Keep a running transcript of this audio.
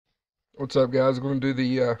What's up, guys? I'm going to do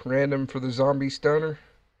the random for the zombie stoner.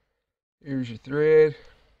 Here's your thread.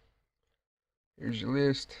 Here's your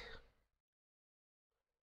list.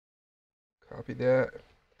 Copy that.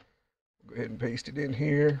 Go ahead and paste it in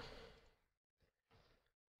here.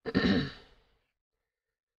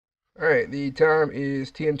 Alright, the time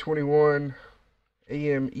is 10:21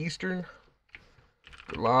 a.m. Eastern.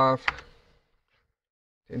 We're live.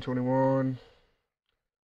 10:21.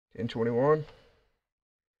 10:21.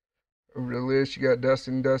 Over the list, you got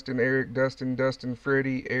Dustin, Eric, Dustin,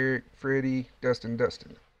 Freddie, Eric, Freddie, Dustin.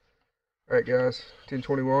 Alright, guys.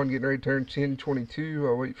 10:21, getting ready to turn 10:22.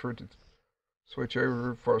 I'll wait for it to switch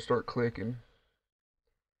over before I start clicking.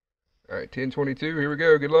 Alright, 10:22. Here we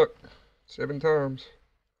go. Good luck. 7 times.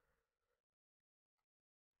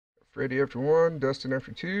 Freddie after 1, Dustin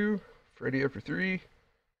after 2, Freddie after 3,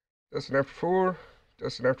 Dustin after 4,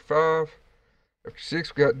 Dustin after 5. After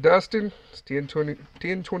 6, we got Dustin. It's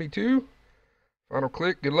 10:22. Final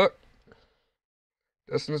click. Good luck.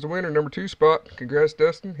 Dustin is the winner, number 2 spot. Congrats,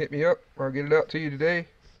 Dustin. Hit me up. I'll get it out to you today.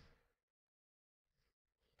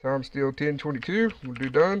 Time's still 10:22. We'll do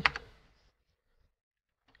done.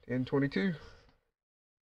 10:22.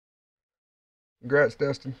 Congrats,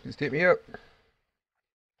 Dustin. Just hit me up.